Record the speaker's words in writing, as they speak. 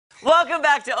Welcome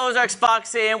back to Ozarks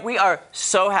Boxing. We are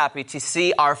so happy to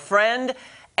see our friend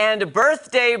and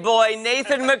birthday boy,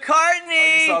 Nathan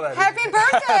McCartney. Happy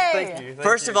birthday! Thank you.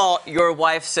 First of all, your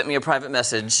wife sent me a private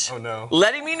message. Oh, no.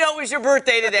 Letting me know it was your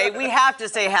birthday today. We have to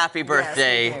say happy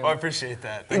birthday. Yes, Oh, I appreciate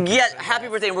that. Happy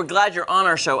birthday. And we're glad you're on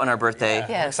our show on our birthday. Yeah,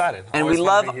 Yes. I'm excited. And Always we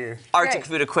fun to love be here. Arctic Great.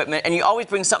 food equipment. And you always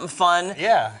bring something fun.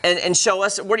 Yeah. And show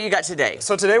us, what do you got today?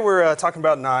 So today we're talking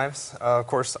about knives. Of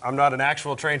course, I'm not an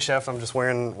actual trained chef. I'm just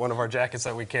wearing one of our jackets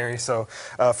that we carry. So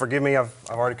forgive me, I've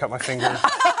already cut my finger.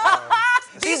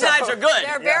 These knives are good.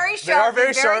 They're very sharp. They are very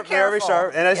and sharp. They are very careful.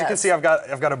 sharp. And as you can Yes. see, I've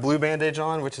got a blue bandage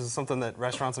on, which is something that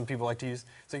restaurants and people like to use,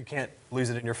 so you can't lose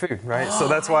it in your food, right? So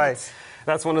that's why.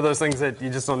 That's one of those things that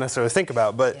you just don't necessarily think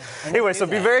about. But anyway, so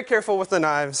be very careful with the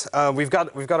knives. We've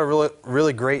got a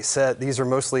really great set. These are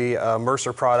mostly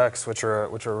Mercer products, which are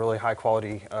a really high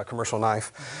quality commercial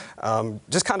knife.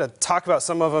 Just kind of talk about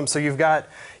some of them. So you've got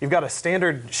a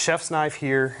standard chef's knife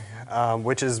here,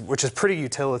 which is pretty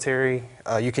utilitarian.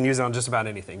 You can use it on just about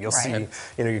anything. You'll see,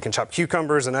 you can chop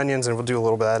cucumbers and onions, and we'll do a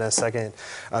little bit of that in a second.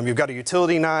 You've got a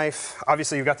utility knife.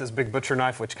 Obviously, you've got this big butcher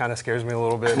knife, which kind of scares me a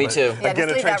little bit. Me too. Yeah, Again,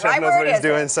 just a leave trained that chef right knows where what it he's is.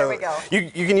 doing. There So we go.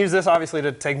 you can use this obviously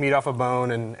to take meat off a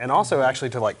bone, and also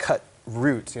actually to like cut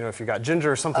roots. If you've got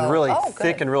ginger or something really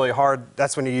thick good. and really hard,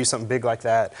 that's when you use something big like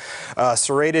that.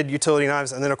 Serrated utility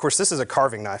knives, and then of course this is a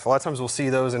carving knife. A lot of times we'll see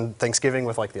those in Thanksgiving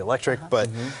with like the electric, but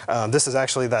this is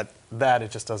actually that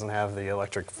it just doesn't have the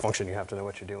electric function. You have to know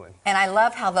what you're doing. And I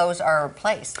love how those are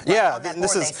placed. Like Yeah, on that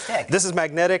this board is they stick. this is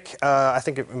magnetic. I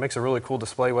think it makes a really cool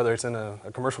display, whether it's in a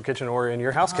commercial kitchen or in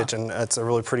your house kitchen. It's a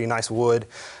really pretty nice wood,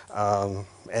 and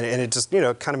it just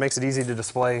kind of makes it easy to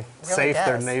display. Safe.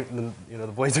 does. The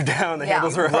blades are down, the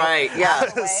handles are up. Right, yeah. Way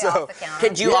off the counter.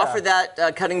 Could you offer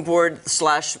that cutting board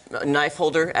 / knife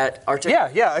holder at Arctic?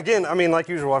 Yeah. Again, I mean, like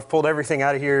usual, I've pulled everything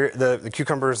out of here. The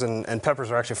cucumbers and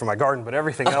peppers are actually from my garden, but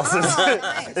everything else is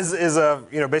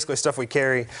basically stuff we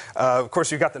carry. Of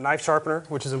course, you've got the knife sharpener,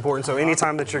 which is important. So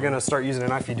anytime that you're going to start using a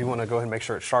knife, you do want to go ahead and make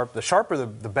sure it's sharp. The sharper,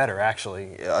 the better,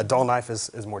 actually. A dull knife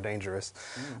is more dangerous.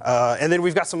 And then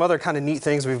we've got some other kind of neat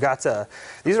things. We've got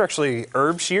these are actually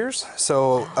herb shears.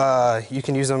 So you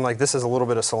can use them like this is a little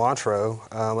bit of cilantro.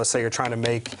 Let's say you're trying to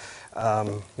make a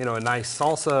nice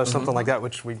salsa or something like that,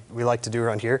 which we like to do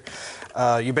around here.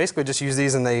 You basically just use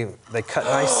these and they cut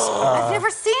nice. I've never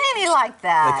seen any like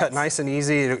that. They cut nice and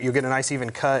easy. You get a nice even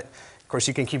cut. Of course,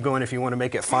 you can keep going if you want to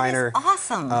make it finer. That is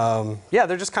awesome. Yeah,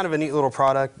 they're just kind of a neat little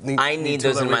product. I need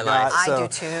those in my life. I do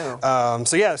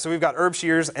too. So we've got herb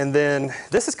shears, and then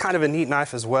this is kind of a neat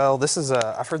knife as well. This is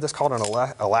I've heard this called an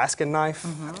Alaskan knife.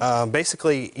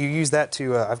 Basically, you use that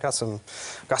to. I've got some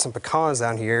pecans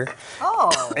down here.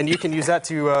 Oh. And you can use that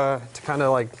to kind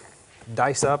of like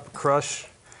dice up, crush.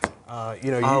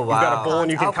 You've got a bowl and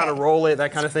you can kind of roll it,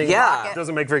 that kind of thing. Yeah. It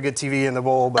doesn't make very good TV in the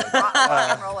bowl, but Rock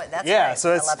and roll it. That's yeah. great.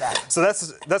 So I love that. so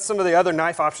that's some of the other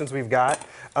knife options we've got.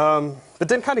 But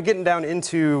then kind of getting down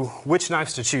into which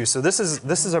knives to choose. So this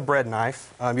is a bread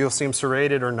knife. You'll see them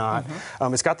serrated or not.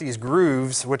 It's got these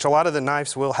grooves, which a lot of the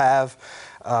knives will have.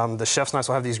 The chef's knives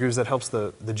will have these grooves that helps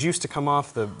the juice to come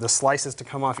off, the slices to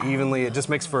come off evenly. It just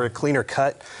makes for a cleaner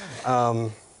cut.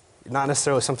 Not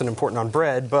necessarily something important on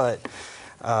bread, but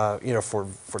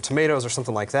for tomatoes or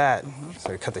something like that.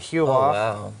 So you cut the heel off.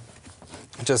 Wow.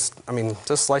 Just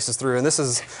slices through. And this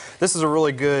is a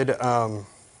really good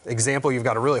example. You've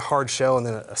got a really hard shell and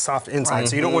then a soft inside.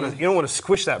 So you don't want to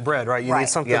squish that bread, right? You need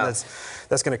something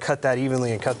that's going to cut that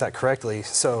evenly and cut that correctly.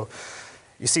 So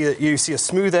you see a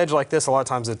smooth edge like this. A lot of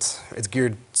times it's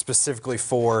geared specifically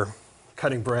for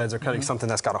cutting breads or cutting something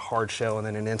that's got a hard shell and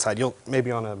then an inside. You'll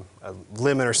maybe on a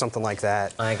lemon or something like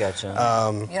that. I gotcha.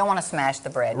 You don't want to smash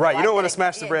the bread. Right, you don't want to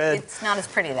smash the bread. It's not as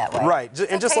pretty that way. Right,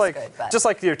 and just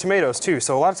like your tomatoes too.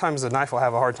 So a lot of times the knife will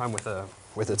have a hard time with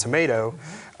a tomato.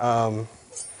 Let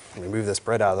me move this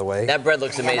bread out of the way. That bread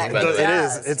looks amazing, by the way.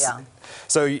 It is.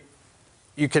 So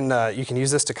you can use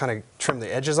this to kind of trim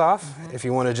the edges off if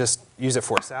you want to just use it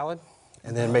for a salad,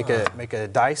 and then make a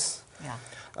dice. Yeah.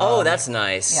 Oh, that's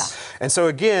nice. Yeah. And so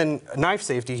again, knife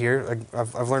safety here.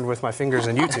 I've learned with my fingers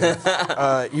and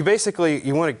YouTube.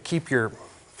 You want to keep your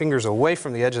fingers away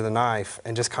from the edge of the knife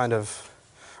and just kind of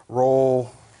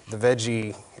roll the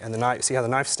veggie and the knife. See how the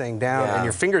knife's staying down and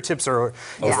your fingertips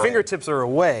are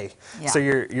away. Yeah. So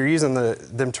you're using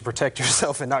them to protect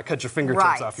yourself and not cut your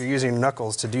fingertips off. You're using your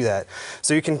knuckles to do that.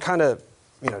 So you can kind of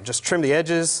just trim the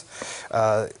edges.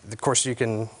 Of course you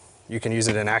can use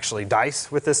it and actually dice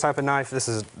with this type of knife. This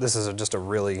is just a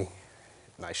really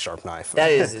nice sharp knife.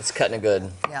 That is, it's cutting it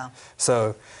good. Yeah.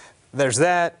 So there's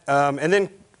that, and then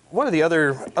one of the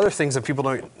other things that people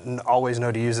don't always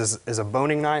know to use is a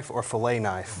boning knife or fillet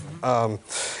knife.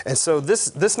 And so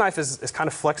this knife is kind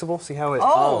of flexible. See how it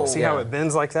how it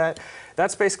bends like that?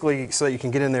 That's basically so that you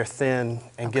can get in there thin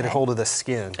and get a hold of the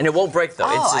skin. And it won't break though.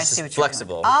 Oh, it's just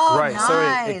flexible. Oh, right.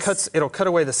 Nice. So it'll cut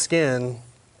away the skin,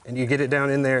 and you get it down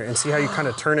in there, and see how you kind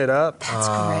of turn it up. That's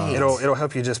great. It'll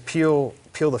help you just peel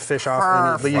the fish off,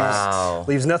 and it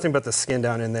leaves nothing but the skin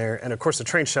down in there. And of course, the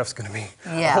trained chef's going to be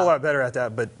a whole lot better at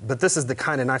that. But this is the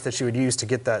kind of knife that you would use to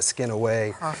get that skin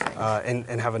away,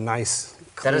 and have a nice.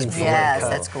 That is yes,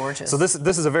 that's gorgeous. So this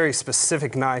is a very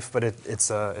specific knife, but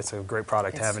it's a great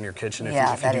product to have in your kitchen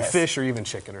if you do fish or even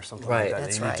chicken or something like that.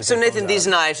 That's right. So Nathan, these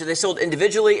knives, are they sold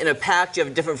individually in a pack? Do you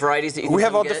have different varieties that you can We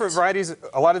have all get? different varieties.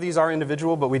 A lot of these are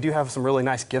individual, but we do have some really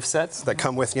nice gift sets that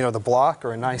come with, the block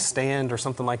or a nice stand or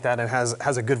something like that, and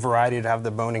has a good variety to have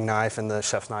the boning knife and the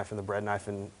chef's knife and the bread knife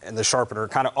and the sharpener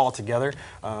kind of all together.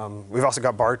 We've also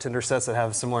got bartender sets that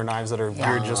have similar knives that are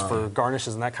geared just for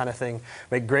garnishes and that kind of thing.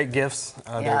 Make great gifts.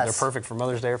 They're perfect for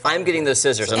Mother's Day or Father's Day. I'm getting those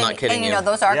scissors. I'm not kidding you. And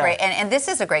those are great. And this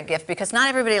is a great gift because not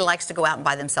everybody likes to go out and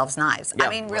buy themselves knives. I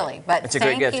mean, really. But it's a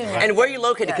great gift. And where are you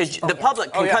located? Because the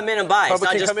public can come in and buy. Public it's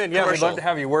not can just come in. Yeah, we'd love to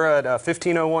have you. We're at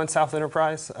 1501 South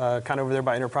Enterprise, kind of over there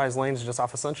by Enterprise Lanes, just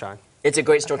off of Sunshine. It's a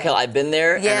great store, Kel. I've been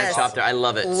there and I shopped there. I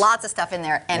love it. Lots of stuff in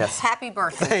there. And happy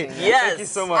birthday to you. Yes. Thank you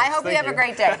so much. I hope you have a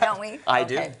great day, don't we? I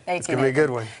do. Thank It's you. going to be a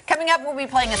good one. Coming up, we'll be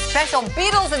playing a special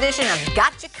Beatles edition of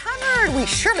Got You Covered. We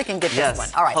surely can get this one.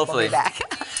 All right, hopefully. We'll be back.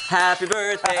 Happy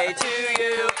birthday to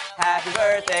you. Happy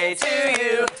birthday to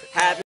you. Happy